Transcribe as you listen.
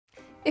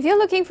If you're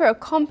looking for a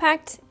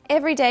compact,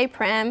 everyday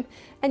pram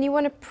and you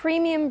want a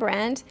premium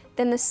brand,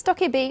 then the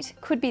Stokke Beat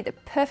could be the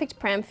perfect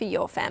pram for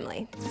your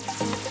family.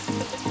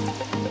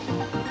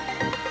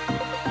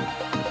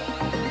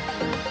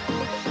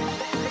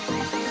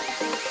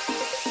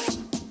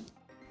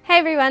 Hey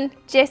everyone,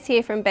 Jess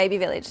here from Baby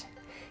Village.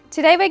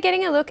 Today we're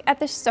getting a look at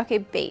the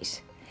Stokke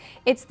Beat.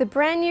 It's the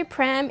brand new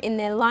pram in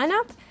their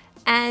lineup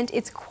and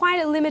it's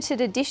quite a limited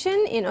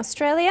edition in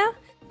Australia,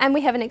 and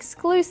we have an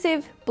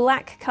exclusive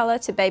black colour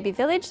to Baby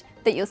Village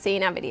that you'll see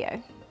in our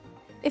video.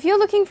 If you're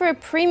looking for a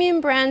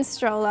premium brand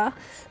stroller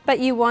but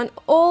you want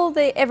all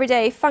the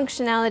everyday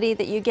functionality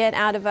that you get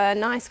out of a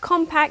nice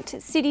compact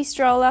city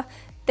stroller,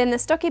 then the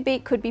Stokke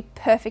Beat could be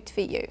perfect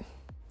for you.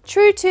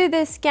 True to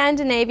the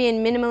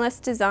Scandinavian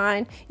minimalist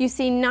design, you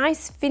see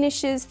nice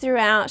finishes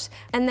throughout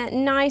and that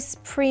nice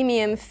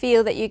premium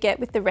feel that you get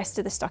with the rest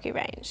of the Stokke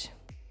range.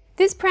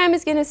 This pram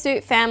is going to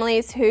suit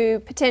families who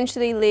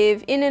potentially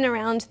live in and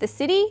around the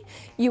city.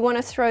 You want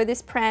to throw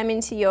this pram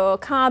into your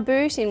car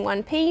boot in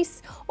one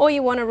piece, or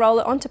you want to roll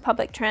it onto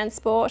public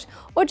transport,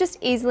 or just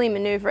easily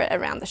manoeuvre it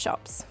around the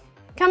shops.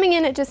 Coming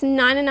in at just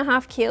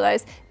 9.5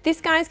 kilos,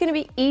 this guy is going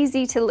to be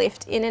easy to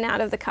lift in and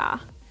out of the car.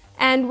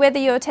 And whether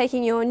you're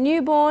taking your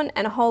newborn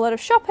and a whole lot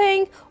of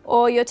shopping,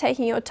 or you're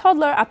taking your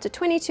toddler up to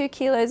 22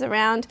 kilos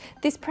around,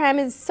 this pram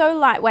is so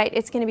lightweight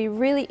it's going to be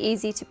really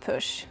easy to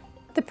push.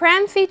 The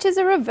pram features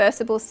a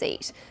reversible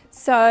seat,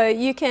 so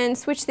you can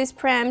switch this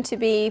pram to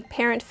be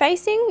parent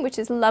facing, which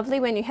is lovely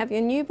when you have your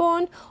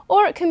newborn,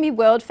 or it can be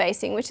world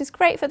facing, which is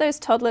great for those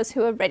toddlers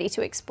who are ready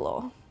to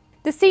explore.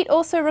 The seat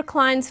also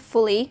reclines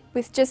fully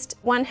with just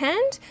one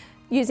hand,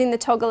 using the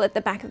toggle at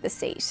the back of the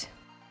seat.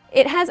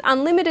 It has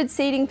unlimited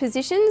seating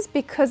positions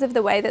because of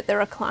the way that the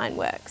recline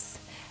works.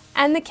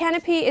 And the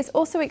canopy is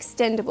also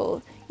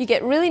extendable. You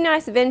get really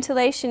nice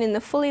ventilation in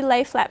the fully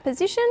lay flat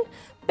position,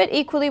 but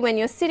equally when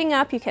you're sitting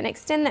up you can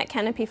extend that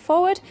canopy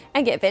forward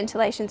and get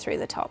ventilation through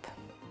the top.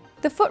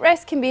 The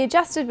footrest can be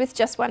adjusted with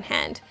just one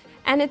hand,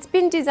 and it's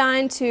been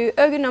designed to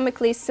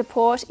ergonomically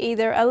support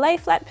either a lay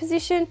flat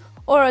position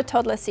or a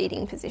toddler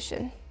seating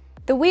position.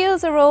 The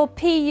wheels are all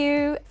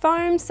PU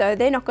foam, so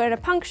they're not going to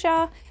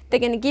puncture. They're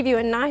going to give you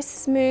a nice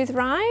smooth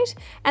ride,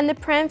 and the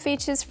pram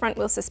features front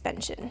wheel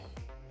suspension.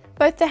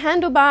 Both the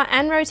handlebar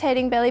and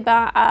rotating belly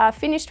bar are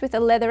finished with a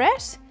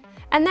leatherette,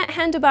 and that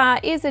handlebar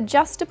is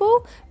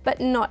adjustable but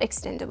not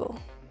extendable.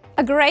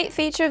 A great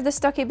feature of the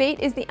Stokke Beat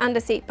is the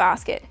underseat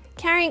basket.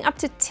 Carrying up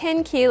to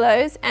 10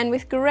 kilos and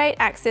with great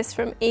access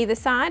from either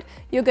side,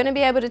 you're going to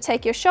be able to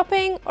take your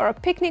shopping or a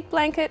picnic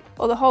blanket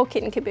or the whole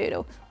kit and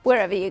caboodle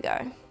wherever you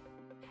go.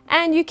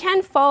 And you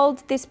can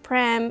fold this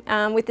pram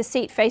with the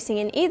seat facing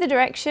in either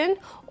direction,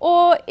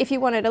 or if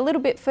you want it a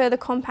little bit further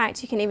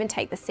compact, you can even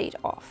take the seat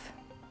off.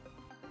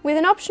 With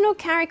an optional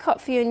carry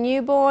cot for your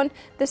newborn,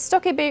 the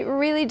Stokke Beat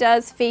really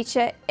does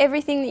feature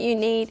everything that you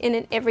need in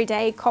an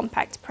everyday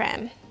compact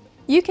pram.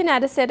 You can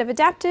add a set of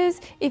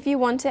adapters if you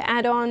want to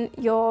add on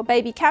your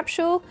baby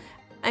capsule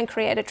and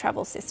create a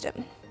travel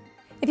system.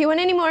 If you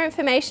want any more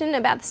information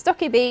about the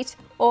Stokke Beat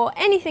or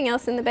anything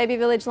else in the Baby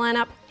Village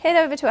lineup,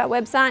 head over to our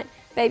website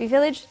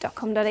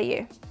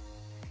babyvillage.com.au.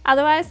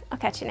 Otherwise, I'll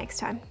catch you next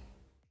time.